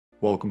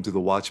Welcome to the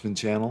Watchman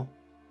channel.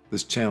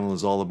 This channel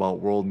is all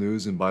about world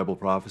news and Bible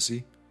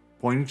prophecy,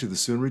 pointing to the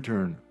soon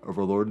return of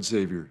our Lord and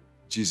Savior,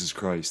 Jesus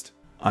Christ.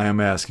 I am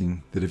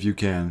asking that if you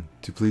can,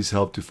 to please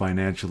help to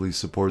financially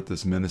support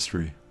this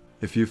ministry.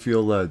 If you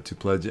feel led to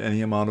pledge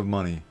any amount of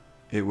money,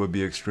 it would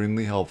be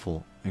extremely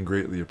helpful and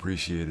greatly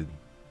appreciated.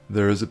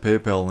 There is a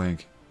PayPal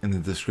link in the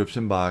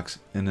description box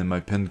and in my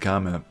pinned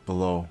comment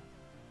below.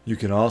 You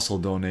can also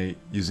donate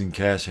using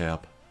Cash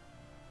App.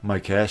 My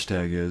cash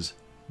tag is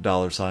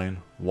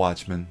 $Watchman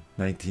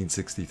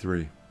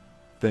 1963.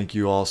 Thank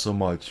you all so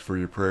much for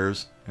your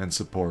prayers and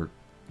support.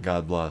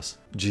 God bless.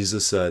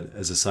 Jesus said,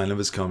 as a sign of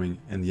his coming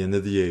and the end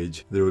of the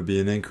age, there would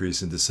be an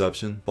increase in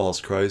deception, false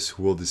Christs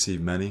who will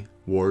deceive many,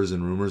 wars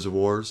and rumors of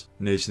wars,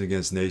 nation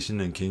against nation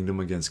and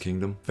kingdom against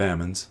kingdom,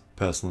 famines,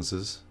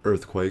 pestilences,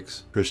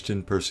 earthquakes,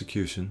 Christian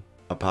persecution,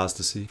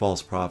 apostasy,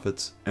 false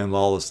prophets, and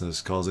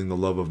lawlessness, causing the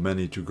love of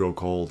many to grow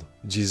cold.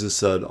 Jesus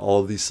said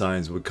all of these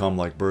signs would come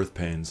like birth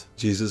pains.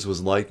 Jesus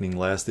was likening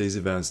last days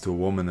events to a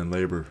woman in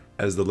labor.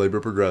 As the labor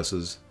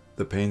progresses,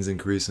 the pains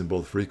increase in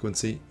both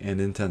frequency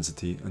and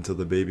intensity until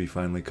the baby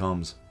finally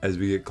comes. As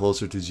we get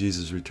closer to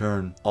Jesus'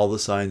 return, all the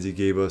signs he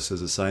gave us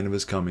as a sign of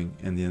his coming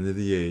and the end of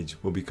the age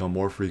will become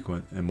more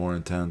frequent and more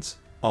intense.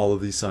 All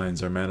of these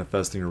signs are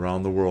manifesting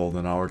around the world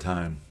in our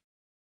time.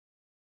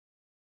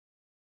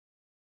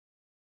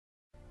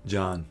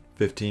 John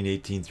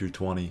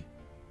 15:18-20.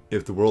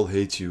 If the world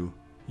hates you,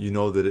 you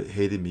know that it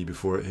hated me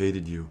before it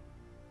hated you.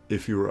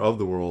 If you were of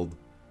the world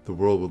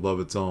would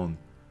love its own.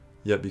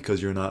 Yet because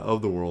you're not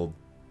of the world,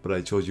 but I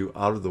chose you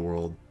out of the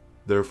world,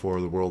 therefore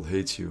the world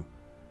hates you.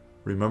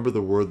 Remember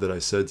the word that I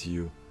said to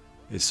you,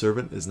 a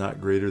servant is not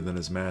greater than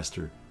his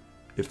master.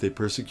 If they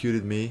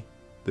persecuted me,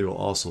 they will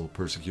also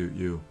persecute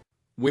you.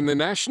 When the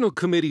National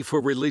Committee for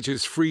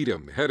Religious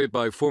Freedom, headed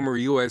by former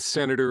U.S.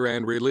 Senator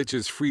and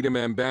Religious Freedom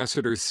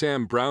Ambassador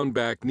Sam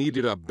Brownback,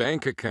 needed a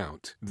bank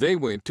account, they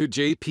went to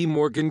J.P.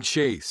 Morgan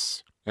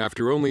Chase.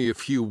 After only a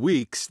few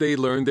weeks, they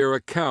learned their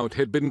account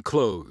had been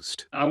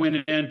closed. I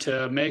went in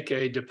to make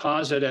a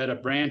deposit at a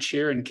branch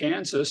here in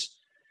Kansas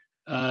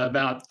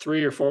about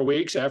 3 or 4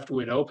 weeks after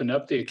we'd opened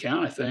up the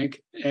account, I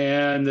think.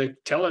 And the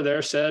teller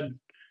there said,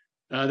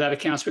 that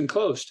account's been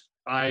closed.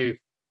 I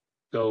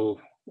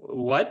go,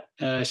 what?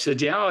 I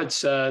said, yeah,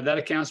 it's that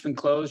account's been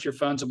closed. Your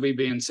funds will be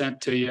being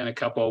sent to you in a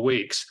couple of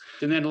weeks.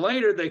 And then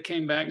later they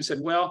came back and said,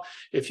 well,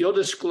 if you'll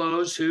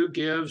disclose who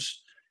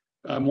gives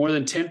more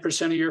than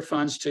 10% of your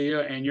funds to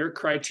you and your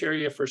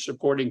criteria for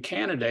supporting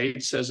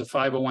candidates as a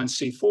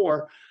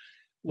 501c4,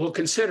 we'll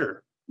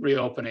consider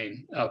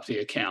reopening up the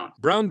account.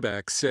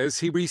 Brownback says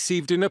he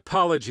received an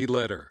apology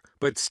letter,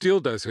 but still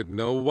doesn't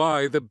know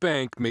why the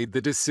bank made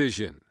the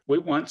decision. We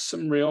want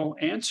some real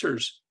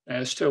answers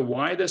as to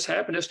why this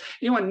happened.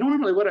 And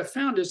normally what I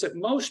found is that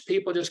most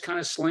people just kind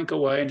of slink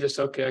away and just,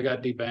 okay, I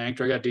got debanked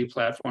or I got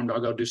deplatformed,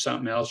 I'll go do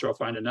something else or I'll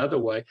find another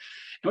way.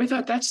 And we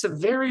thought that's the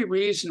very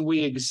reason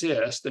we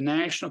exist, the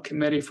National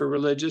Committee for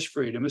Religious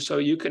Freedom, is so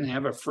you can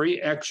have a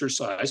free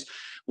exercise,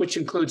 which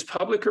includes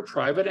public or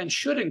private and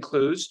should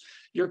include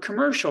your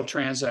commercial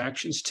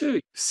transactions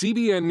too.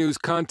 CBN News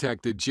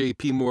contacted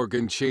J.P.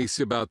 Morgan Chase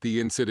about the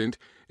incident,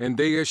 and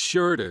they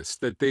assured us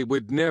that they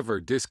would never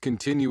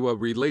discontinue a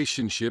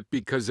relationship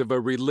because of a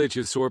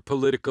religious or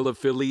political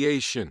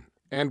affiliation.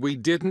 And we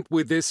didn't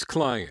with this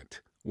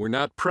client. We're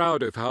not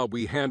proud of how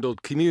we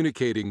handled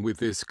communicating with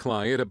this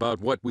client about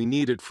what we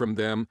needed from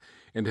them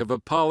and have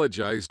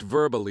apologized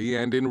verbally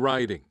and in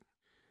writing.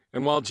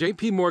 And while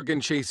J.P.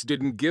 Morgan Chase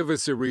didn't give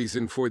us a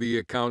reason for the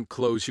account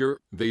closure,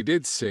 they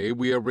did say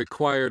we are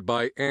required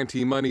by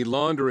anti-money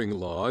laundering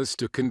laws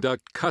to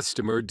conduct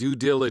customer due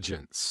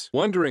diligence.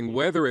 Wondering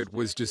whether it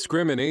was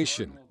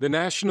discrimination, the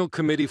National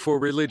Committee for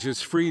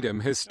Religious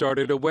Freedom has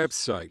started a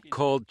website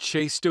called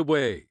Chased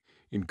Away,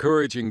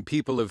 encouraging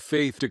people of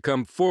faith to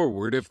come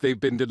forward if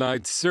they've been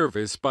denied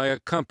service by a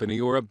company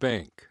or a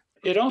bank.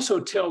 It also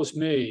tells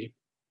me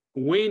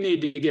we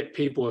need to get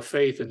people of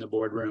faith in the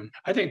boardroom.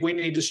 I think we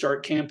need to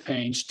start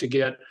campaigns to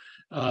get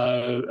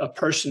a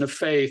person of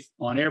faith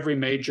on every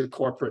major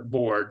corporate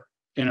board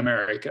in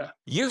America.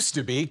 Used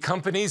to be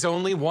companies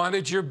only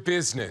wanted your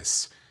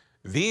business.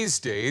 These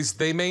days,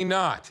 they may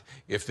not,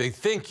 if they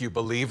think you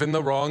believe in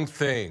the wrong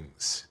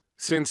things.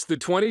 Since the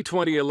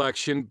 2020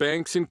 election,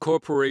 banks and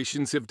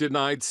corporations have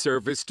denied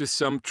service to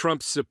some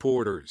Trump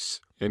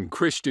supporters. And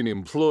Christian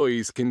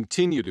employees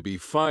continue to be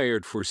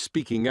fired for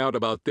speaking out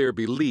about their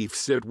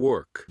beliefs at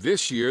work.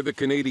 This year, the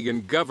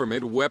Canadian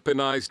government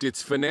weaponized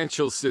its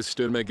financial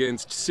system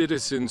against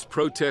citizens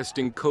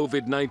protesting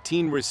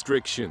COVID-19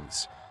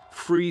 restrictions,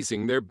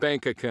 freezing their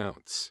bank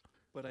accounts.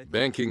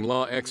 Banking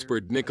law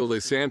expert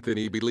Nicholas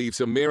Anthony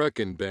believes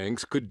American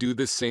banks could do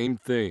the same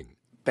thing.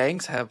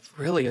 Banks have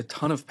really a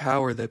ton of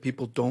power that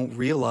people don't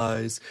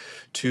realize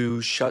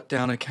to shut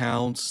down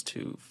accounts,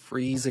 to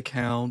freeze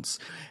accounts,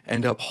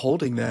 and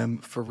upholding them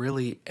for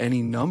really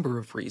any number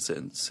of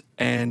reasons.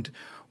 And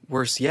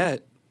worse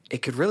yet,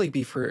 it could really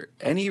be for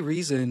any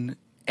reason,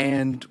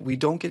 and we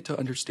don't get to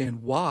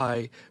understand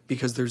why,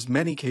 because there's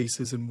many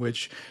cases in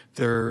which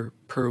they're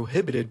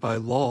prohibited by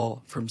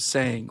law from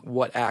saying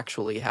what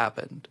actually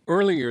happened.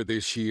 Earlier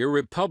this year,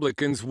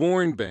 Republicans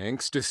warned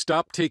banks to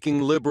stop taking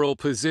liberal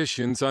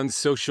positions on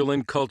social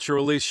and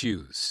cultural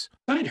issues.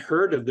 I'd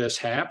heard of this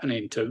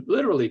happening to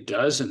literally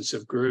dozens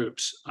of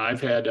groups.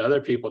 I've had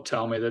other people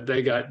tell me that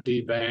they got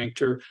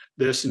debanked, or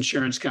this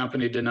insurance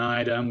company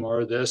denied them,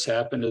 or this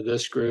happened to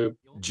this group.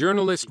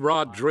 Journalist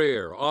Rod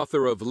Dreher,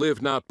 author of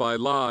Live Not by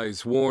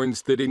Lies,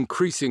 warns that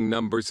increasing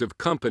numbers of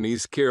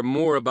companies care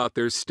more about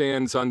their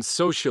stands on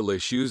social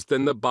issues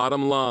than the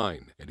bottom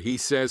line. And he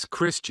says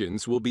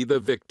Christians will be the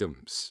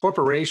victims.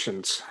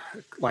 Corporations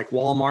like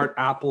Walmart,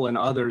 Apple, and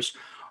others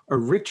are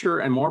richer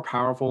and more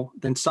powerful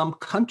than some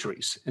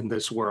countries in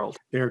this world.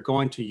 They're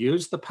going to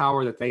use the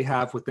power that they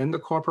have within the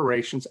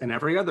corporations and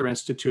every other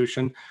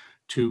institution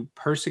to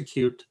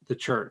persecute the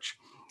church.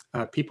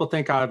 People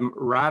think I'm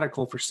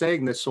radical for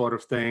saying this sort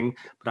of thing,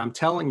 but I'm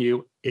telling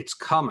you, it's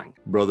coming.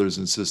 Brothers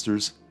and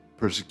sisters,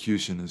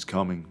 persecution is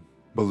coming.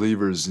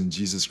 Believers in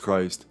Jesus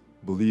Christ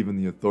believe in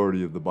the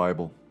authority of the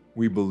Bible.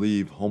 We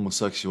believe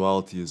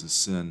homosexuality is a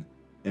sin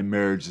and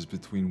marriage is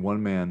between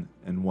one man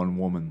and one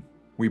woman.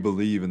 We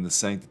believe in the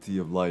sanctity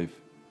of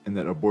life and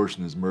that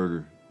abortion is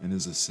murder and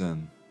is a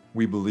sin.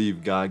 We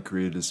believe God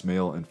created us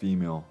male and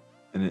female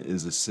and it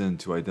is a sin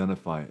to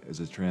identify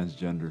as a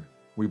transgender.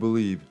 We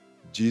believe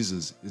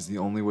Jesus is the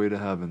only way to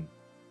heaven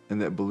and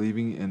that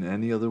believing in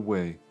any other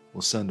way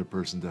will send a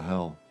person to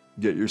hell.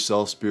 Get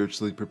yourself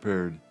spiritually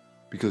prepared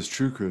because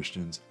true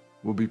Christians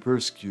will be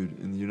persecuted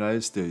in the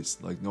United States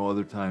like no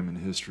other time in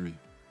history.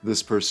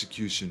 This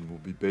persecution will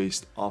be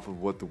based off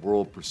of what the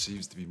world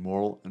perceives to be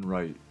moral and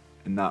right,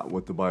 and not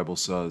what the Bible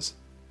says.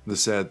 The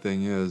sad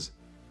thing is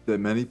that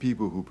many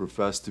people who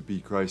profess to be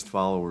Christ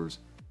followers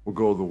will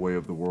go the way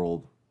of the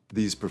world.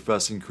 These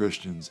professing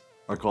Christians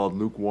are called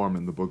lukewarm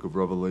in the book of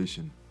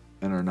Revelation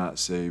and are not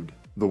saved.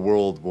 The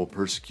world will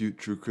persecute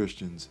true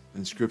Christians,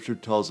 and Scripture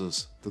tells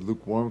us the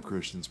lukewarm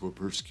Christians will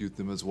persecute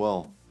them as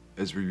well,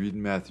 as we read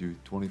in Matthew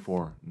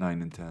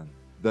 24:9 and 10.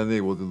 Then they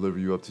will deliver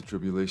you up to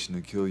tribulation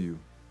and kill you,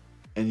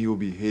 and you will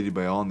be hated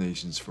by all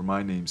nations for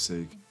my name's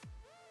sake.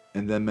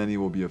 And then many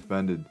will be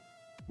offended,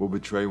 will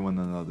betray one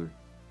another,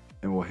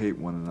 and will hate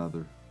one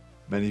another.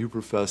 Many who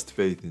professed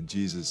faith in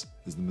Jesus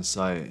as the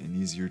Messiah in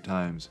easier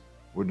times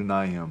will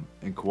deny him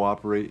and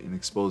cooperate in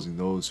exposing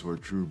those who are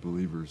true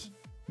believers.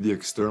 The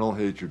external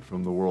hatred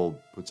from the world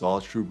puts all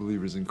true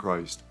believers in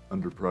Christ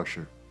under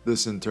pressure.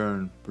 This in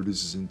turn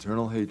produces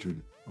internal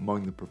hatred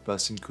among the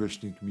professing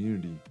Christian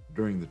community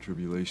during the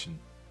tribulation.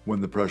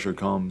 When the pressure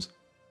comes,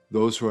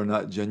 those who are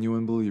not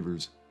genuine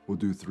believers will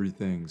do three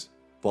things: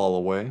 fall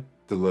away,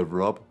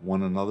 deliver up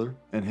one another,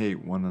 and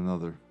hate one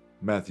another.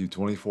 Matthew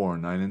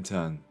 24:9 and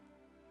 10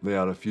 lay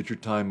out a future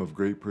time of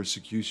great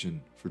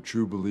persecution for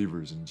true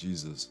believers in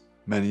Jesus.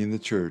 Many in the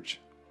church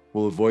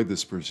will avoid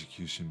this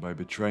persecution by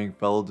betraying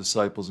fellow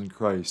disciples in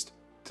Christ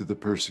to the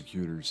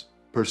persecutors.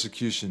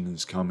 Persecution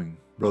is coming.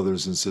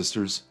 Brothers and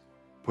sisters,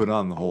 put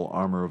on the whole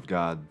armor of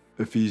God.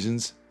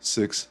 Ephesians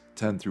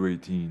 6:10 through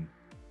 18.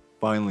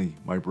 Finally,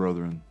 my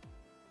brethren,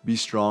 be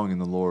strong in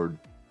the Lord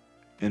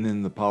and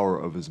in the power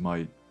of his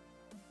might.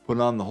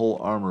 Put on the whole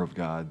armor of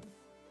God,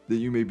 that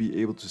you may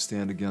be able to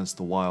stand against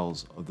the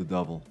wiles of the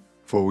devil.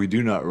 For we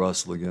do not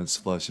wrestle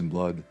against flesh and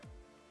blood,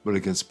 but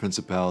against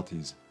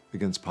principalities,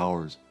 against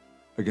powers,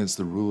 against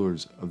the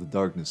rulers of the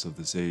darkness of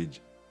this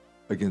age,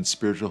 against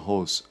spiritual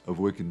hosts of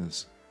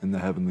wickedness in the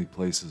heavenly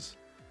places.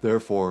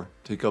 Therefore,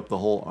 take up the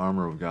whole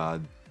armor of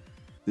God,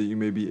 that you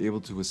may be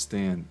able to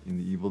withstand in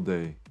the evil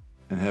day,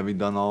 and having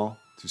done all,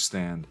 to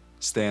stand.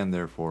 Stand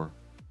therefore,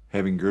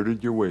 having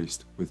girded your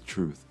waist with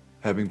truth,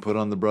 having put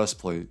on the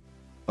breastplate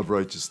of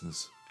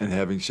righteousness, and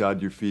having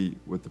shod your feet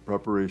with the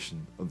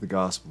preparation of the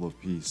gospel of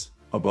peace.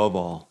 Above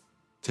all,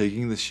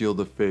 taking the shield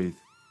of faith,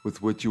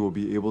 with which you will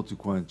be able to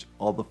quench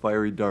all the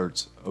fiery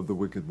darts of the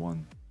wicked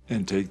one,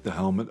 and take the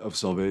helmet of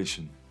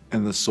salvation,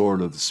 and the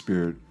sword of the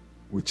Spirit,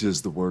 which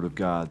is the word of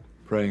God,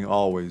 praying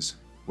always,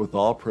 with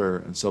all prayer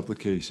and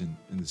supplication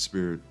in the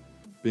Spirit,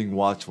 being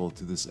watchful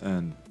to this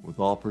end with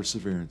all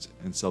perseverance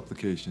and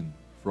supplication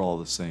for all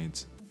the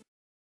saints.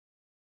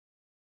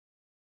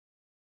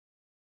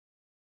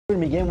 We're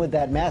going to begin with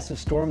that massive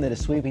storm that is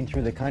sweeping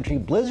through the country.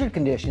 Blizzard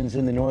conditions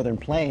in the northern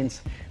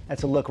plains.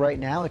 That's a look right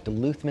now at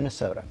Duluth,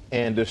 Minnesota.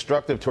 And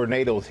destructive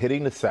tornadoes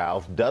hitting the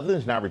south.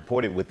 Dozens now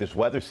reported with this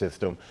weather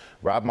system.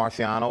 Rob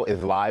Marciano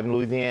is live in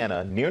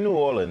Louisiana, near New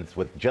Orleans,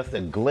 with just a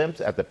glimpse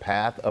at the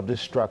path of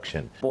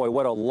destruction. Boy,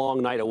 what a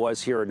long night it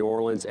was here in New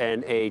Orleans,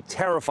 and a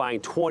terrifying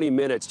 20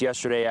 minutes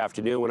yesterday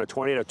afternoon when a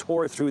tornado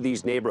tore through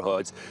these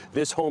neighborhoods.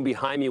 This home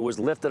behind me was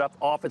lifted up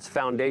off its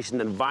foundation,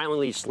 then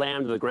violently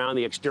slammed to the ground,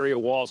 the exterior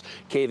walls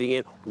caving caving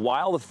in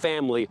while the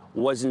family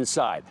was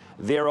inside.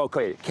 They're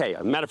okay.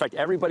 As a matter of fact,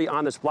 everybody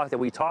on this block that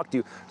we talked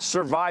to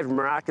survived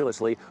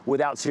miraculously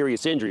without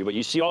serious injury. But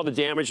you see all the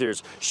damage.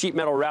 There's sheet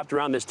metal wrapped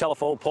around this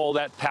telephone pole,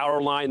 that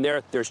power line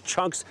there. There's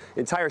chunks,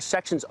 entire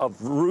sections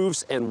of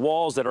roofs and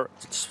walls that are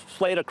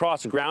splayed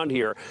across the ground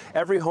here.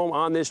 Every home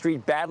on this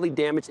street badly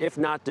damaged, if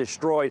not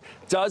destroyed.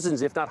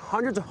 Dozens, if not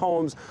hundreds of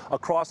homes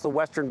across the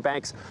western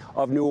banks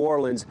of New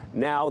Orleans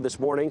now this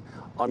morning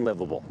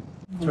unlivable.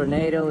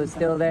 Tornado is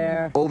still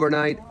there.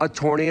 Overnight, a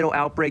tornado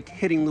outbreak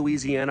hitting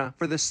Louisiana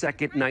for the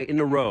second night in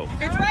a row.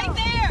 It's right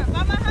there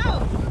by my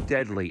house.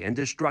 Deadly and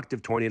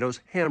destructive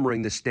tornadoes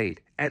hammering the state.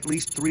 At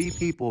least 3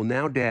 people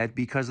now dead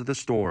because of the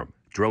storm.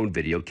 Drone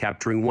video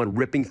capturing one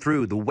ripping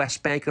through the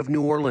west bank of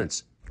New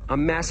Orleans. A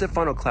massive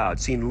funnel cloud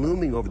seen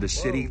looming over the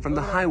city from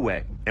the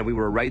highway, and we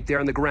were right there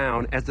on the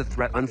ground as the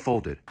threat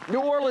unfolded. New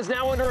Orleans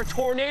now under a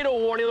tornado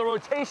warning. The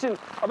rotation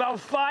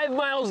about 5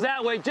 miles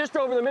that way, just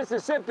over the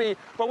Mississippi.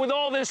 But with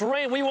all this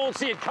rain, we won't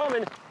see it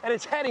coming, and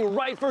it's heading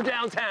right for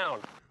downtown.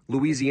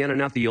 Louisiana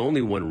not the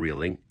only one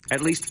reeling. At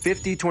least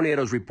 50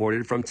 tornadoes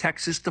reported from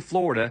Texas to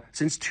Florida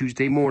since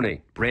Tuesday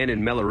morning. Brandon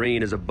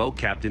Mellarine is a boat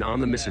captain on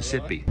the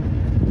Mississippi,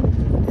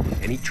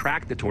 and he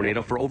tracked the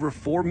tornado for over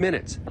 4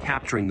 minutes,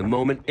 capturing the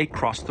moment it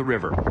crossed the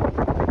river.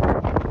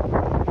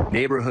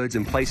 Neighborhoods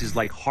in places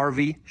like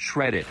Harvey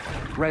shredded.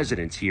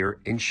 Residents here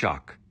in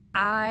shock.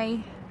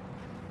 I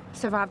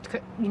survived,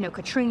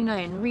 Katrina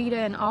and Rita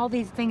and all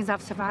these things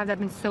I've survived. I've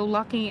been so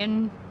lucky,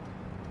 and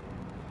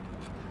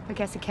I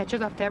guess it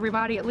catches up to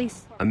everybody at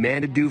least.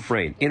 Amanda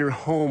Dufresne in her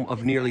home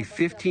of nearly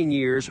 15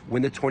 years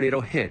when the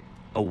tornado hit,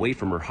 away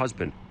from her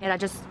husband. And I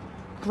just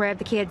grabbed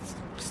the kids,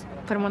 just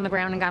put them on the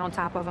ground and got on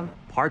top of them.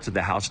 Parts of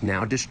the house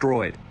now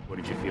destroyed. What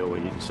did you feel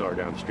when you saw her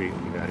down the street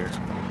when you got here?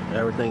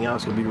 Everything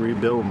else will be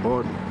rebuilt and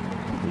bought.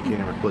 You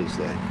can't replace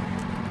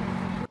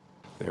that.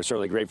 They're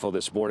certainly grateful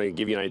this morning to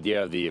give you an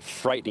idea of the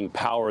frightening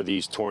power of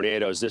these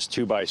tornadoes. This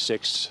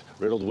 2x6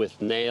 riddled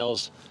with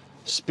nails,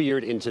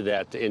 speared into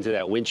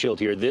that windshield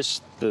here.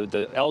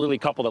 The elderly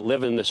couple that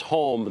live in this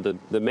home,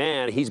 the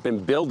man, he's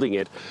been building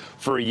it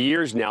for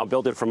years now,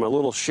 built it from a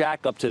little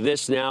shack up to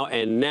this now,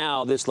 and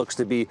now this looks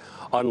to be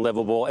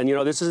unlivable. And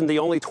this isn't the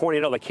only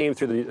tornado that came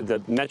through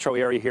the metro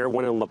area here,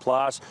 one in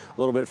Laplace, a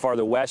little bit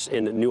farther west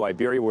in New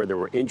Iberia, where there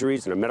were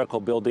injuries in a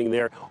medical building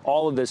there.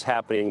 All of this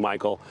happening,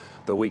 Michael,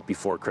 the week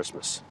before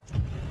Christmas.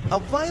 A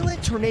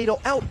violent tornado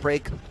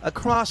outbreak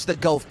across the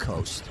Gulf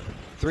Coast.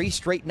 3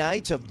 straight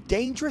nights of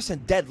dangerous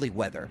and deadly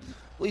weather.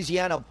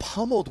 Louisiana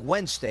pummeled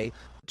Wednesday.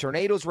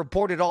 Tornadoes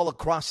reported all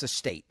across the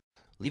state,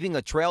 leaving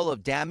a trail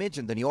of damage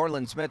in the New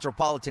Orleans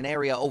metropolitan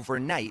area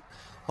overnight.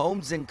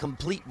 Homes in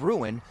complete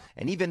ruin,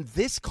 and even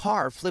this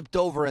car flipped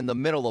over in the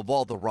middle of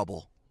all the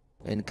rubble.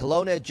 In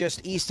Kelowna,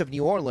 just east of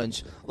New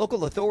Orleans,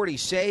 local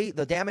authorities say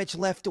the damage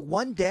left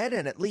 1 dead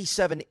and at least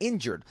 7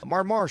 injured.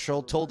 Mar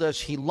Marshall told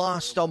us he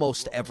lost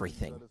almost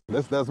everything.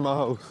 That's my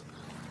house.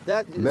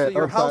 That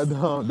your upside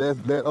down.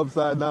 That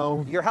upside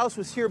down. Your house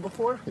was here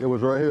before? It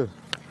was right here.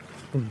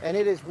 And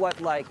it is what,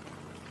 like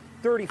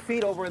 30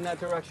 feet over in that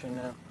direction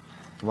now?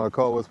 My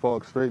car was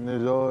parked straight in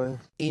his yard.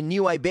 In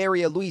New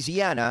Iberia,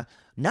 Louisiana,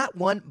 not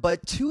 1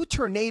 but 2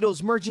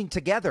 tornadoes merging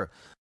together.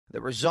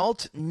 The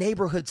result,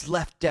 neighborhoods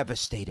left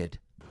devastated.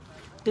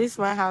 This is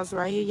my house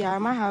right here. Yeah,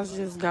 my house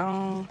is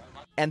gone.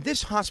 And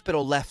this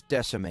hospital left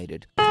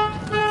decimated.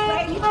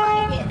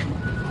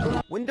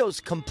 Windows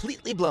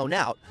completely blown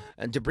out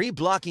and debris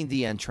blocking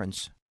the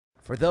entrance.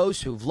 For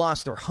those who've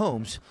lost their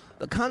homes,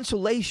 the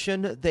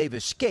consolation they've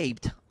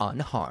escaped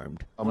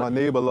unharmed. My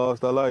neighbor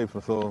lost her life,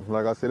 so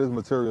like I said, this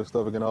material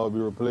stuff, it can all be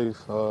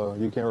replaced.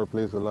 You can't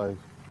replace a life.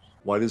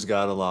 Why does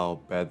God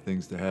allow bad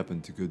things to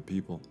happen to good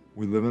people?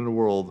 We live in a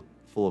world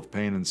full of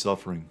pain and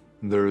suffering,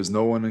 and there is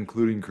no one,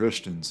 including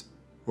Christians,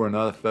 who are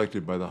not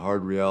affected by the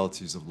hard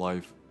realities of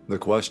life. The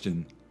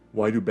question,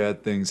 why do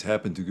bad things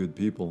happen to good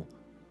people,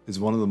 is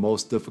one of the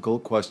most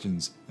difficult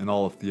questions in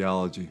all of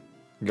theology.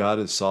 God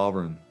is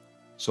sovereign,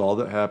 so all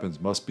that happens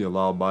must be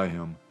allowed by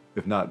Him,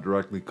 if not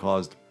directly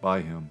caused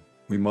by Him.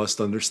 We must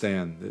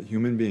understand that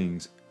human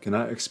beings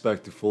cannot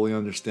expect to fully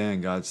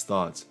understand God's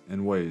thoughts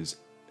and ways,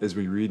 as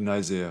we read in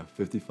Isaiah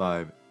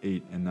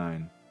 55:8 and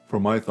 9. For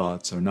my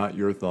thoughts are not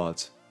your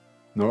thoughts,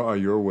 nor are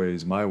your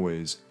ways my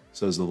ways,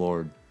 says the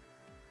Lord.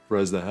 For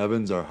as the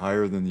heavens are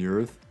higher than the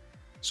earth,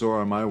 so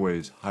are my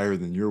ways higher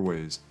than your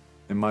ways,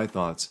 and my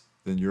thoughts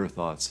than your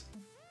thoughts.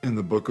 In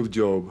the book of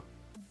Job,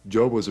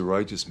 Job was a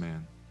righteous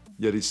man,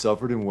 yet he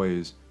suffered in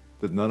ways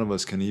that none of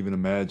us can even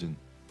imagine,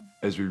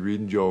 as we read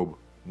in Job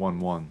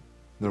 1:1.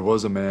 There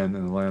was a man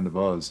in the land of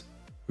Uz,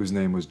 whose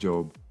name was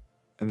Job,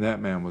 and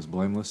that man was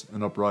blameless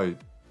and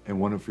upright, and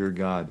one who feared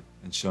God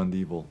and shunned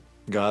evil.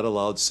 God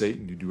allowed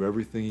Satan to do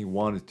everything he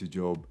wanted to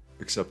Job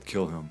except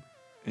kill him,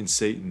 and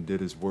Satan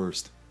did his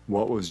worst.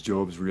 What was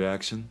Job's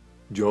reaction?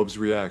 Job's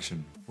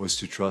reaction was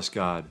to trust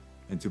God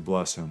and to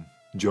bless him.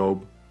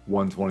 Job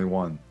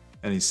 1:21,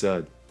 and he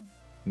said,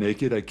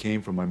 "Naked I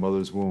came from my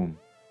mother's womb,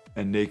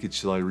 and naked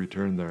shall I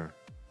return there.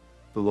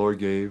 The Lord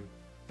gave,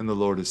 and the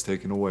Lord has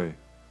taken away.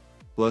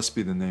 Blessed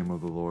be the name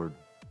of the Lord."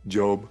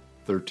 Job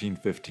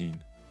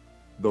 13:15.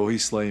 Though he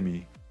slay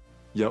me,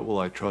 yet will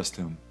I trust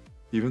him.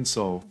 Even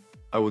so,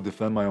 I will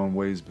defend my own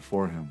ways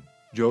before him.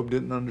 Job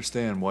didn't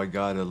understand why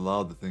God had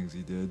allowed the things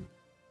he did,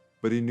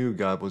 but he knew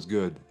God was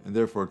good and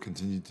therefore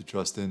continued to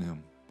trust in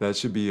him. That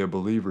should be a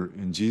believer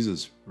in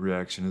Jesus'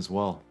 reaction as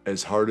well.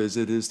 As hard as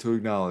it is to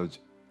acknowledge,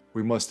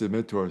 we must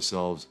admit to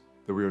ourselves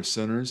that we are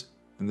sinners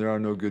and there are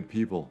no good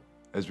people,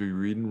 as we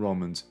read in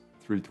Romans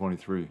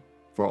 3:23.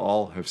 For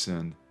all have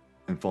sinned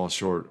and fall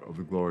short of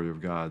the glory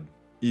of God.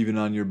 Even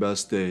on your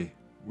best day,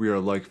 we are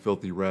like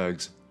filthy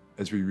rags,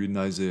 as we read in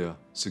Isaiah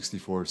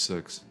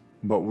 64:6.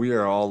 But we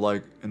are all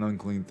like an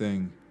unclean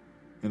thing,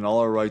 and all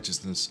our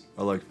righteousness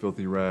are like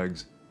filthy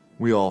rags.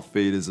 We all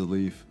fade as a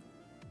leaf,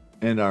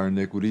 and our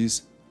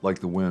iniquities, like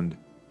the wind,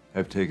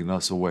 have taken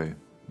us away.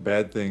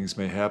 Bad things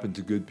may happen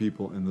to good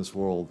people in this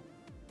world,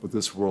 but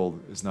this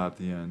world is not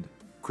the end.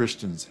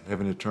 Christians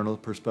have an eternal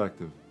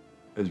perspective,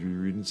 as we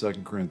read in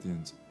 2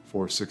 Corinthians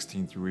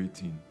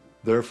 4:16-18.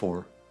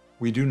 Therefore,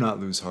 we do not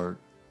lose heart.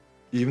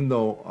 Even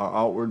though our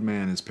outward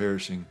man is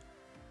perishing,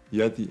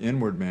 yet the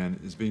inward man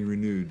is being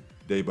renewed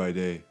day by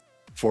day.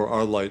 For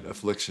our light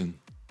affliction,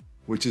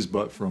 which is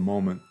but for a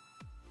moment,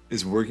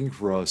 is working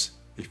for us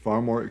a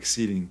far more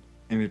exceeding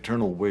and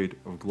eternal weight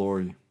of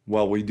glory,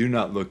 while we do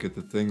not look at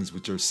the things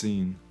which are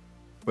seen,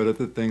 but at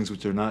the things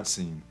which are not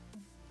seen.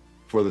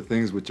 For the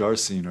things which are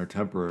seen are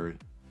temporary,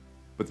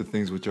 but the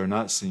things which are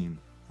not seen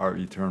are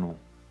eternal.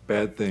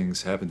 Bad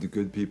things happen to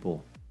good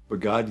people, but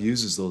God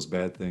uses those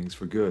bad things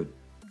for good,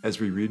 as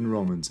we read in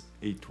Romans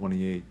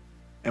 8:28.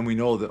 And we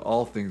know that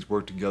all things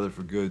work together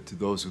for good to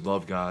those who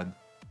love God,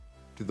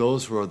 to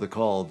those who are the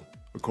called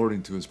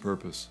according to his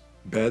purpose.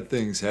 Bad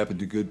things happen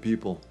to good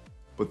people,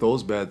 but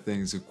those bad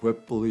things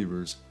equip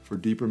believers for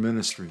deeper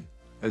ministry,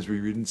 as we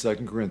read in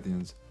 2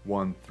 Corinthians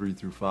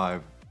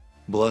 1:3-5.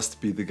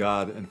 Blessed be the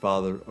God and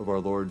Father of our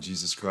Lord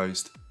Jesus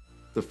Christ,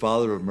 the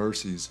Father of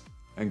mercies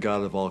and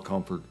God of all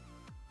comfort,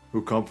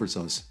 who comforts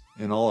us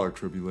in all our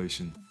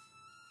tribulation,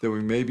 that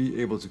we may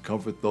be able to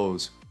comfort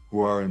those who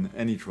are in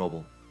any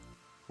trouble,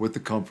 with the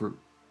comfort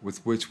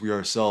with which we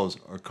ourselves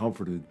are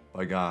comforted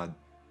by God.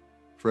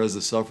 For as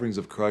the sufferings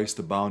of Christ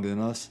abound in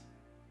us,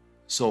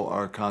 so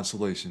our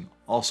consolation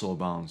also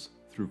abounds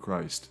through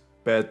Christ.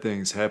 Bad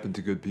things happen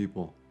to good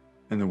people,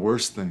 and the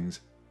worst things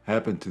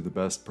happen to the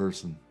best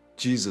person.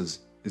 Jesus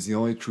is the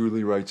only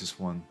truly righteous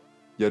one,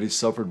 yet he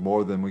suffered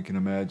more than we can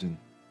imagine,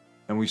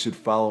 and we should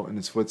follow in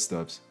his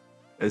footsteps,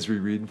 as we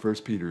read in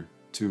 1 Peter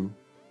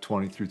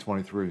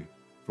 2:20-23.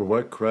 For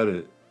what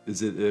credit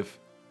is it if,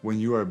 when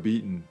you are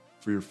beaten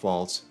for your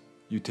faults,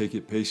 you take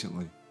it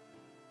patiently?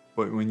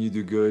 But when you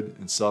do good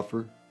and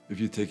suffer, if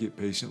you take it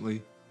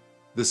patiently,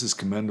 this is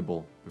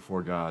commendable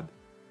before God.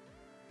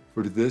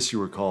 For to this you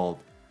were called,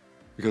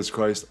 because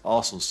Christ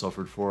also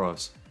suffered for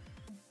us,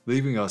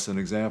 leaving us an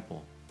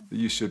example that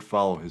you should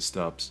follow his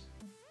steps,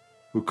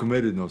 who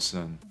committed no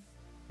sin,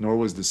 nor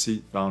was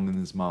deceit found in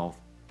his mouth,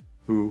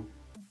 who,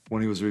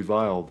 when he was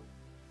reviled,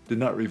 did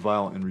not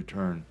revile in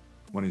return.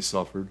 When he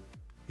suffered,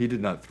 he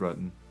did not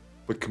threaten,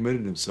 but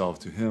committed himself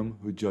to him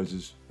who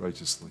judges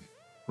righteously.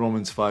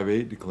 Romans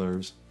 5:8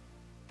 declares,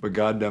 but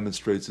God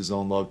demonstrates his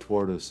own love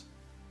toward us,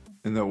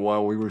 in that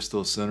while we were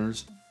still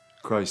sinners,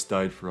 Christ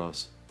died for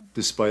us.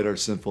 Despite our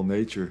sinful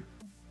nature,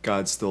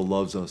 God still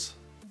loves us.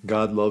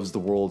 God loves the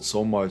world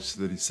so much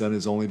that he sent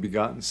his only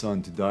begotten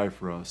Son to die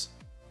for us,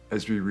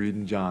 as we read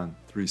in John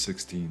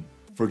 3:16.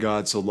 For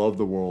God so loved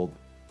the world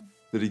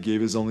that he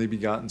gave his only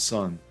begotten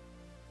Son,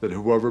 that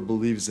whoever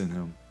believes in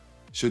him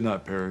should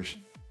not perish,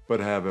 but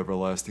have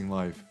everlasting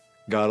life.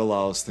 God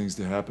allows things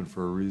to happen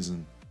for a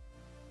reason.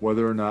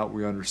 Whether or not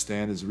we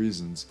understand his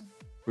reasons,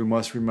 we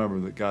must remember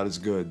that God is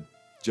good,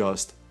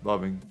 just,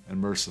 loving, and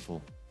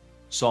merciful.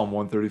 Psalm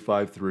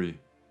 135:3.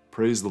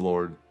 Praise the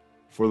Lord,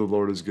 for the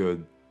Lord is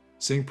good.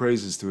 Sing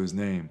praises to his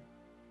name,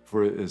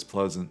 for it is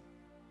pleasant.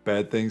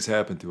 Bad things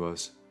happen to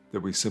us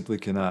that we simply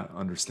cannot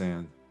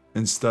understand.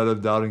 Instead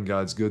of doubting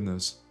God's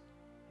goodness,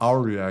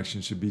 our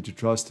reaction should be to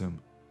trust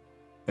him,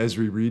 as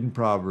we read in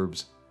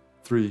Proverbs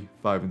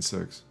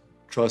 3:5-6.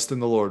 Trust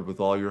in the Lord with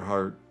all your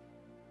heart,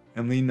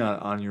 and lean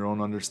not on your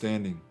own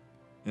understanding.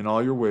 In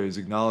all your ways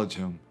acknowledge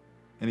him,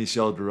 and he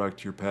shall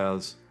direct your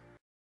paths.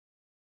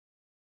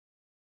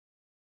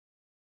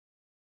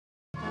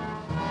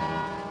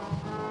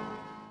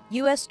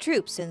 U.S.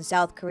 troops in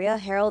South Korea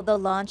herald the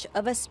launch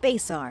of a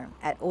space arm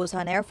at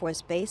Osan Air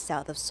Force Base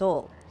south of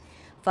Seoul.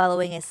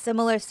 Following a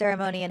similar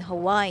ceremony in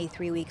Hawaii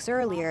 3 weeks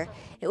earlier,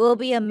 it will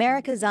be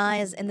America's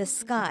eyes in the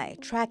sky,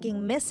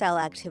 tracking missile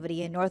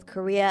activity in North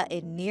Korea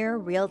in near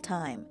real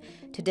time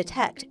to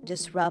detect,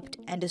 disrupt,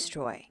 and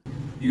destroy.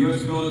 The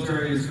U.S.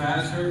 military is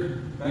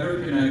faster,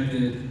 better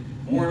connected,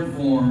 more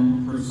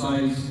informed,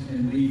 precise,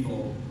 and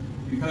lethal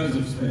because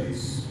of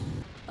space.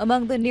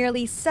 Among the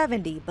nearly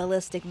 70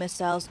 ballistic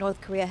missiles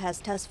North Korea has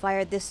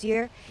test-fired this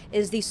year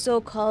is the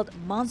so-called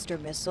monster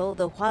missile,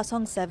 the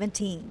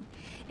Hwasong-17.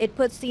 It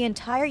puts the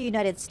entire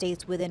United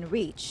States within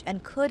reach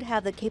and could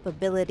have the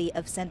capability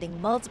of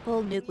sending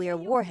multiple nuclear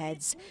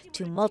warheads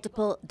to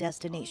multiple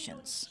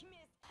destinations.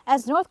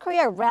 As North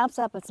Korea ramps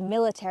up its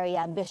military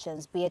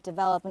ambitions, be it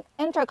developing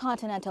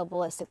intercontinental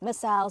ballistic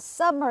missiles,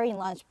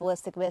 submarine-launched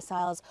ballistic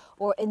missiles,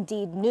 or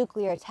indeed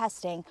nuclear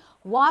testing,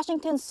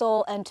 Washington,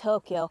 Seoul, and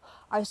Tokyo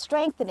are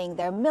strengthening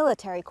their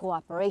military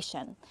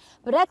cooperation.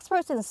 But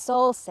experts in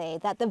Seoul say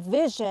that the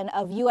vision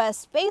of U.S.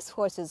 Space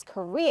Force's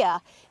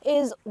Korea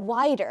is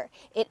wider.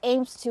 It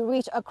aims to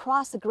reach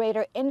across the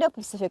greater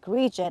Indo-Pacific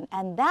region,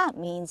 and that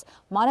means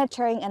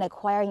monitoring and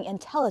acquiring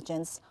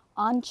intelligence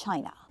on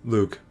China.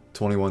 Luke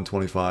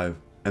 21:25.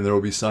 And there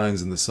will be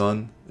signs in the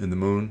sun, in the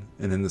moon,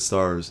 and in the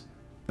stars,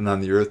 and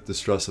on the earth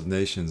distress of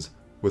nations,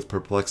 with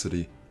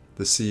perplexity,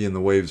 the sea and the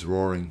waves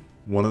roaring.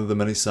 One of the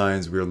many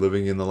signs we are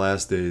living in the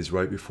last days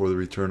right before the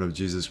return of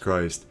Jesus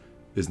Christ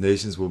is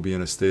nations will be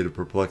in a state of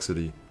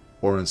perplexity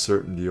or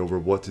uncertainty over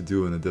what to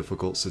do in a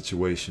difficult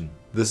situation.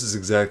 This is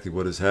exactly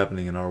what is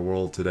happening in our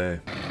world today.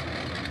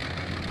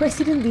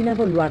 President Dina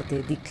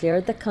Boluarte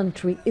declared the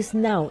country is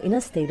now in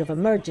a state of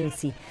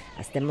emergency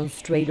as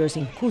demonstrators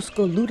in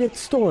Cusco looted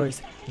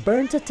stores,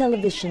 burned a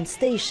television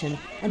station,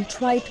 and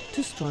tried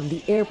to storm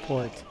the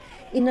airport.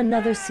 In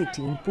another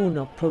city in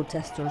Puno,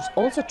 protesters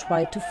also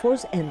tried to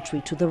force entry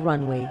to the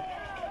runway.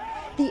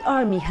 The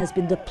army has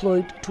been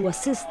deployed to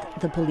assist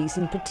the police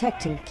in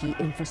protecting key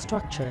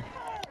infrastructure.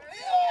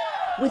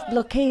 With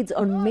blockades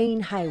on main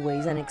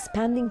highways and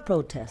expanding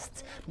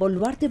protests,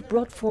 Boluarte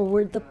brought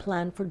forward the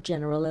plan for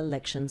general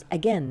elections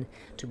again,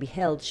 to be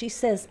held, she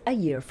says, a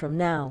year from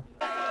now.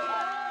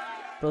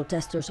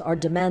 Protesters are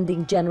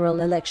demanding general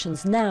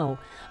elections now.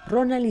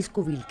 Ronald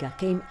Iscuvilca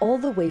came all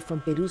the way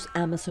from Peru's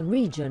Amazon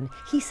region.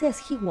 He says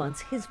he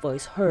wants his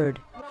voice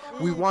heard.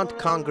 We want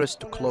Congress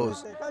to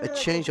close, a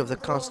change of the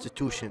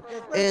Constitution,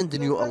 and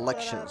new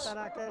elections.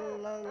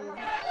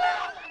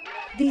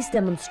 These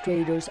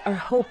demonstrators are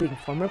hoping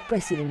former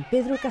President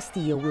Pedro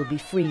Castillo will be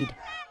freed.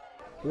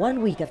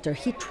 1 week after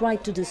he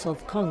tried to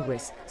dissolve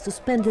Congress,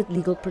 suspended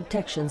legal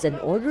protections, and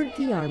ordered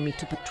the army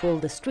to patrol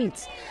the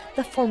streets,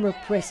 the former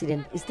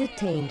president is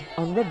detained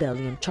on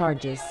rebellion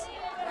charges.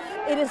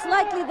 It is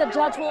likely the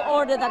judge will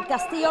order that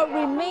Castillo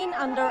remain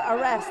under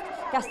arrest.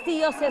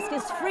 Castillo says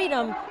his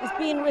freedom is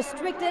being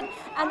restricted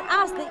and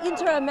asked the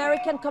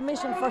Inter-American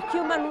Commission for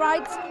Human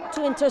Rights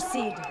to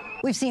intercede.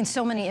 We've seen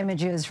so many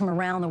images from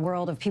around the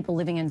world of people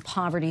living in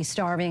poverty,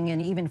 starving,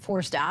 and even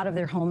forced out of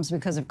their homes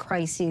because of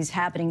crises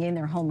happening in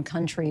their home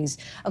countries.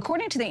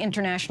 According to the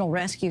International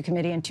Rescue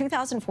Committee, in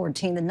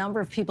 2014, the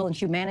number of people in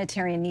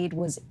humanitarian need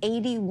was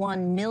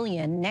 81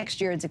 million.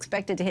 Next year, it's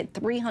expected to hit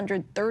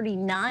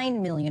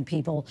 339 million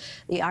people.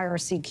 The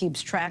IRC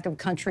keeps track of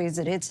countries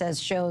that it says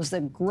shows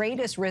the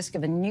greatest risk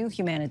of a new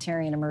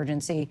humanitarian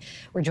emergency.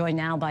 We're joined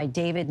now by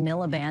David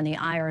Miliband, the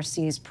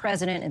IRC's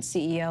president and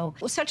CEO.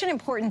 Well, such an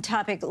important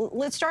topic.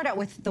 Let's start out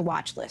with the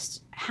watch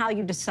list, how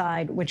you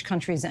decide which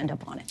countries end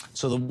up on it.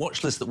 So the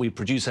watch list that we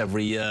produce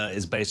every year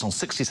is based on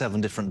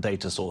 67 different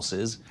data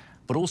sources,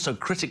 but also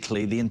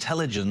critically the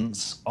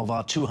intelligence of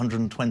our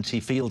 220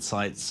 field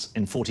sites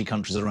in 40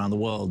 countries around the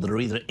world that are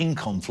either in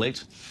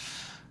conflict,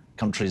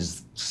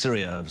 countries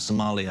Syria,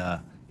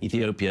 Somalia,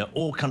 Ethiopia,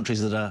 or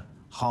countries that are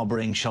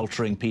harboring,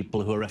 sheltering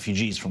people who are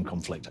refugees from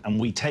conflict. And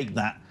we take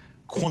that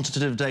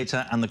quantitative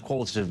data and the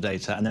qualitative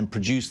data and then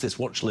produce this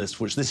watch list,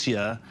 which this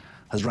year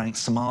has ranked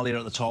Somalia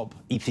at the top,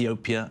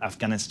 Ethiopia,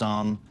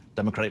 Afghanistan,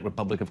 Democratic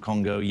Republic of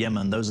Congo,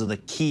 Yemen. Those are the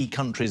key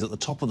countries at the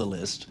top of the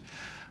list.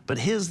 But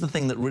here's the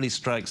thing that really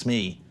strikes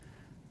me.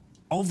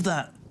 Of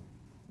that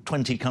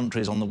 20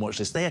 countries on the watch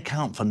list, they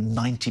account for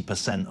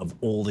 90% of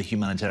all the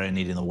humanitarian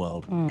need in the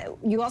world.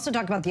 You also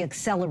talk about the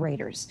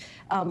accelerators.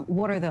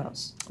 What are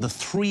those? The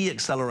three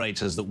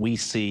accelerators that we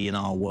see in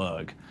our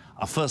work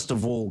are, first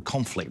of all,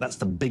 conflict. That's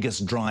the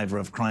biggest driver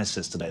of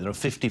crisis today. There are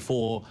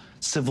 54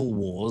 civil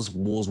wars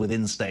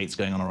within states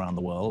going on around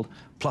the world,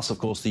 plus, of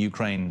course, the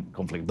Ukraine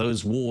conflict.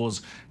 Those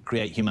wars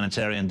create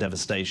humanitarian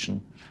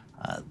devastation.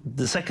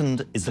 The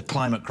second is the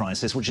climate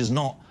crisis, which is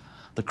not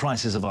the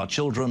crisis of our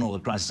children or the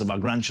crisis of our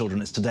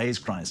grandchildren. It's today's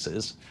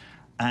crisis.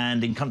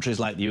 And in countries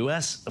like the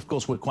US, of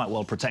course, we're quite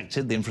well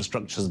protected. The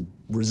infrastructure is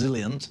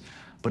resilient.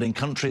 But in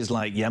countries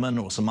like Yemen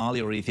or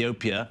Somalia or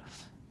Ethiopia,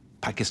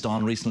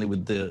 Pakistan recently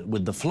with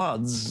the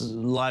floods,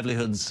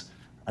 livelihoods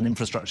and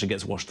infrastructure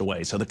gets washed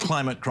away. So the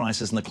climate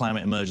crisis and the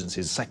climate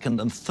emergency is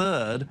second. And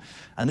third,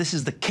 and this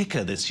is the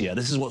kicker this year,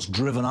 this is what's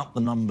driven up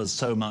the numbers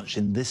so much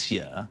in this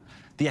year,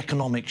 the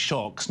economic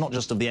shocks, not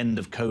just of the end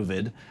of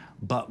COVID,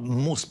 but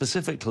more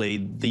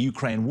specifically, the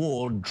Ukraine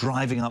war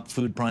driving up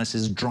food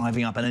prices,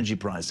 driving up energy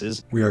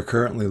prices. We are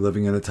currently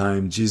living in a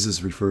time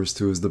Jesus refers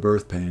to as the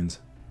birth pains.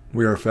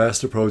 We are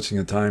fast approaching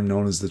a time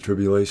known as the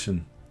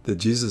tribulation, that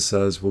Jesus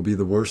says will be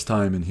the worst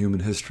time in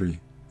human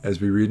history,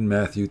 as we read in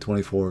Matthew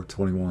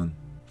 24:21.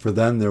 For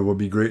then there will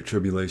be great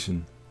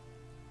tribulation,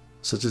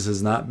 such as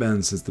has not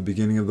been since the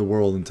beginning of the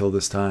world until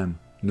this time,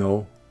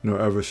 no, nor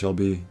ever shall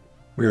be.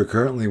 We are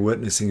currently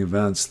witnessing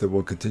events that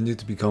will continue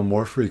to become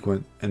more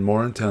frequent and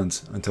more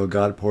intense until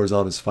God pours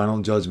out his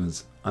final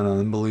judgments on an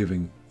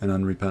unbelieving and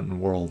unrepentant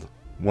world.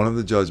 One of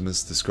the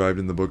judgments described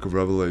in the book of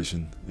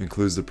Revelation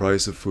includes the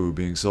price of food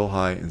being so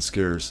high and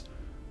scarce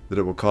that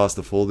it will cost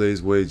a full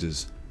day's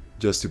wages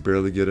just to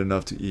barely get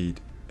enough to eat,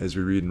 as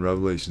we read in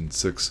Revelation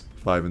 6,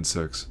 5 and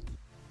 6.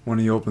 When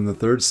he opened the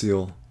third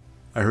seal,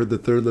 I heard the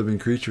third living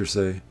creature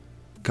say,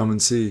 "Come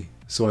and see."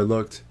 So I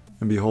looked,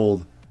 and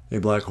behold, a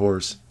black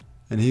horse,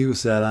 and he who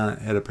sat on it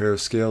had a pair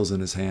of scales in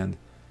his hand.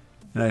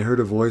 And I heard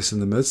a voice in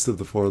the midst of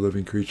the four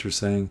living creatures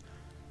saying,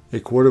 "A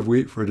quart of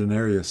wheat for a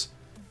denarius,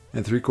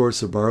 and 3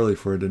 quarts of barley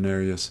for a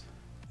denarius,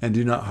 and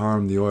do not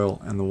harm the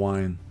oil and the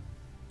wine."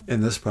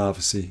 In this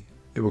prophecy,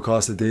 it will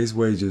cost a day's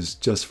wages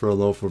just for a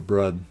loaf of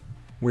bread.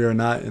 We are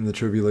not in the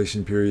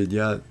tribulation period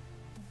yet,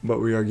 but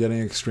we are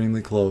getting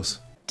extremely close.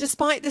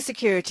 Despite the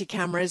security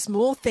cameras,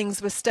 more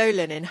things were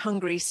stolen in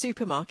Hungary's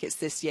supermarkets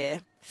this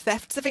year.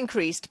 Thefts have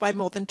increased by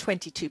more than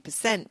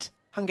 22%.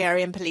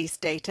 Hungarian police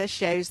data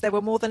shows there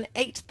were more than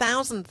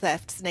 8,000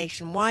 thefts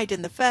nationwide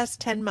in the first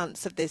 10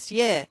 months of this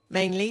year,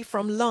 mainly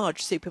from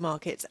large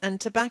supermarkets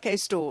and tobacco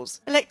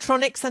stores.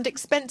 Electronics and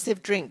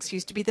expensive drinks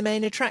used to be the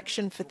main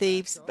attraction for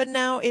thieves, but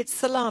now it's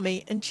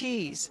salami and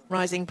cheese.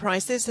 Rising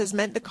prices has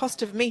meant the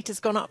cost of meat has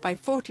gone up by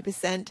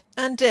 40%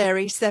 and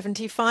dairy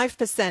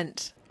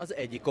 75%.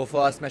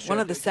 One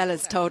of the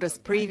sellers told us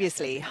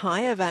previously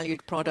higher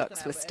valued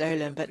products were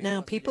stolen, but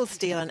now people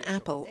steal an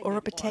apple or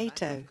a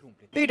potato.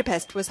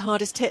 Budapest was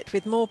hardest hit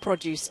with more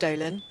produce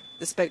stolen.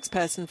 The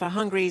spokesperson for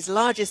Hungary's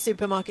largest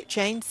supermarket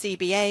chain,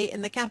 CBA,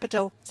 in the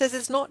capital, says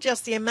it's not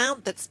just the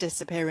amount that's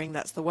disappearing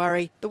that's the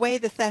worry. The way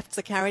the thefts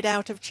are carried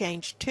out have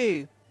changed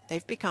too.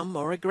 They've become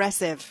more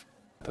aggressive.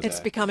 It's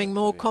becoming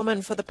more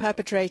common for the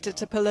perpetrator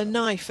to pull a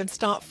knife and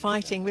start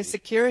fighting with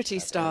security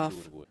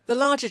staff. The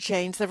larger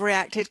chains have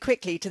reacted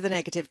quickly to the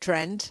negative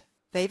trend.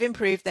 They've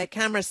improved their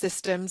camera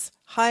systems,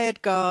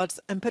 hired guards,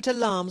 and put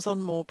alarms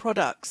on more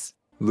products.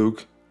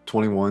 Luke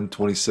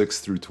 21:26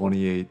 through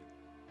 28.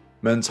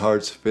 Men's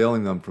hearts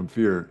failing them from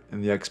fear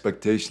and the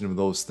expectation of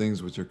those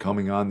things which are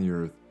coming on the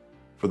earth,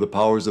 for the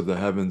powers of the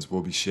heavens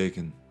will be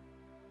shaken.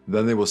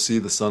 Then they will see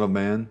the Son of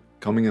Man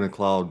coming in a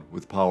cloud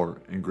with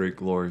power and great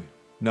glory.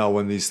 Now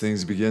when these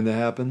things begin to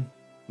happen,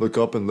 look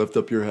up and lift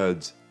up your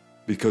heads,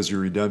 because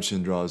your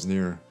redemption draws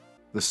near.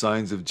 The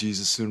signs of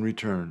Jesus' soon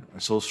return are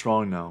so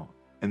strong now,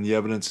 and the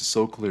evidence is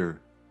so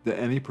clear, that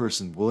any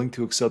person willing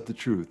to accept the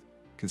truth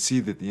can see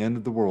that the end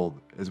of the world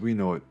as we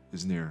know it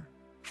is near.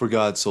 For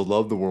God so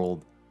loved the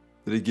world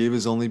that he gave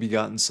his only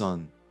begotten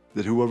Son,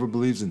 that whoever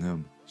believes in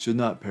him should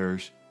not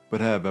perish, but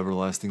have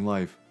everlasting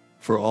life.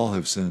 For all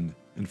have sinned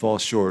and fall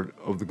short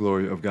of the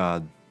glory of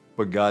God.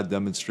 But God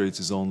demonstrates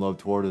his own love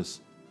toward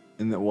us,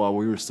 in that while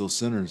we were still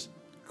sinners,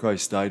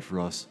 Christ died for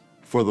us.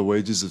 For the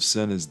wages of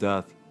sin is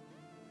death,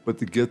 but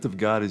the gift of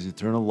God is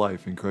eternal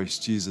life in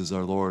Christ Jesus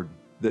our Lord.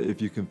 That if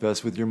you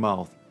confess with your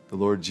mouth the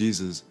Lord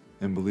Jesus,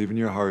 and believe in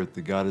your heart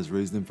that God has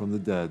raised him from the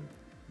dead,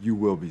 you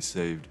will be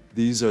saved.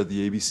 These are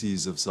the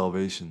ABCs of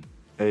salvation.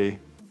 A.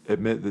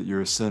 Admit that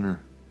you're a sinner.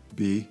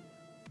 B.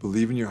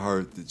 Believe in your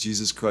heart that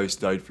Jesus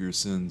Christ died for your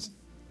sins,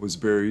 was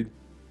buried,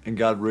 and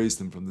God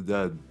raised him from the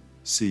dead.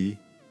 C.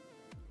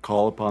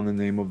 Call upon the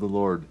name of the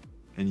Lord,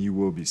 and you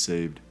will be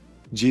saved.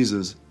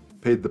 Jesus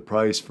paid the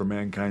price for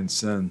mankind's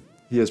sin.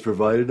 He has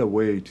provided a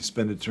way to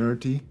spend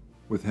eternity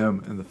with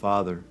him and the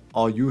Father.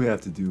 All you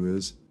have to do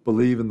is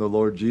believe in the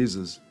Lord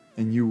Jesus,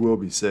 and you will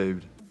be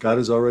saved. God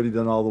has already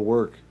done all the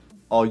work.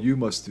 All you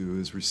must do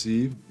is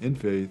receive, in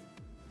faith,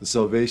 the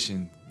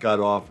salvation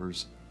God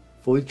offers.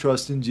 Fully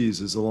trust in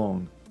Jesus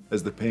alone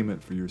as the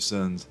payment for your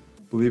sins.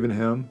 Believe in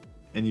him,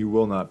 and you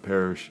will not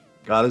perish.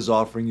 God is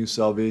offering you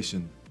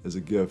salvation as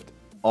a gift.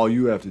 All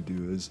you have to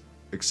do is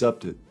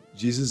accept it.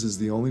 Jesus is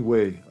the only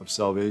way of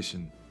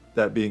salvation.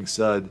 That being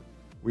said,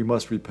 we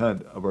must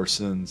repent of our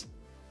sins.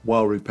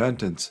 While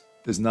repentance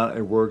is not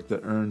a work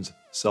that earns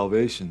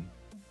salvation,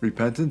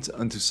 repentance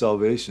unto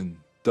salvation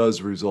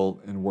does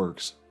result in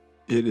works.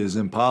 It is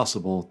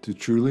impossible to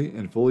truly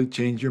and fully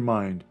change your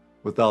mind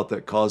without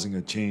that causing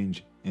a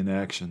change in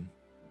action.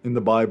 In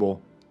the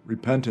Bible,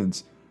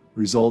 repentance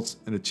results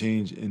in a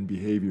change in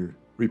behavior.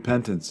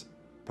 Repentance,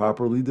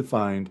 properly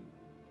defined,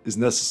 is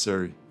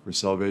necessary for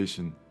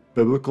salvation.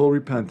 Biblical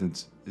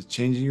repentance is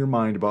changing your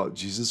mind about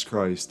Jesus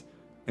Christ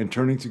and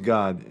turning to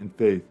God in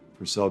faith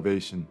for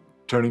salvation.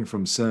 Turning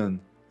from sin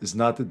is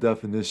not the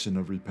definition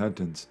of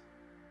repentance,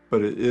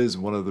 but it is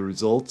one of the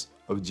results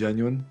of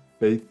genuine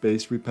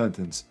faith-based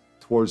repentance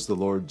towards the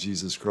Lord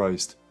Jesus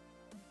Christ.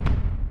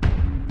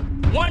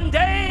 One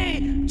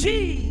day,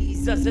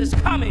 Jesus is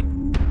coming.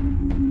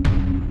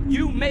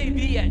 You may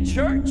be at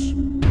church.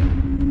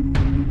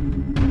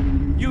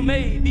 You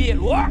may be at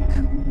work.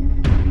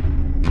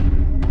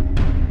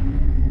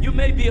 You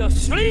may be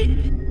asleep.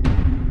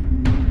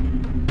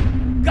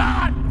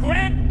 God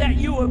grant that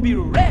you will be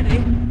ready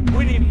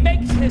when he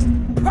makes his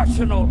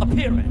personal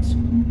appearance.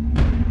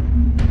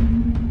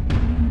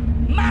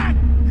 My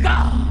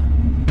God,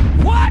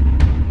 what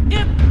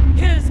if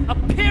his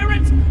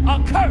appearance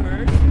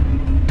occurs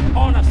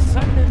on a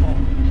Sunday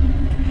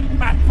morning?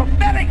 My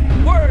prophetic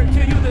word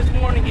to you this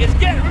morning is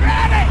get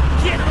ready!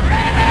 Get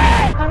ready!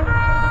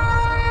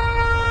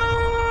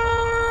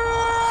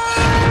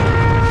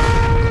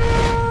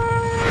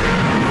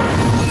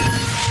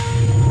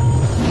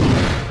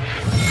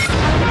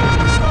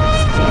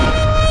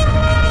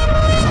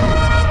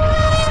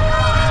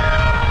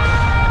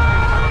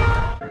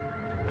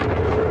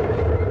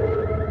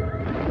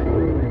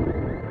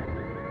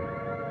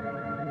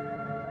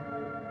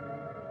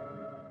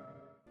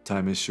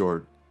 time is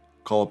short.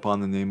 Call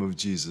upon the name of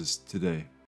Jesus today.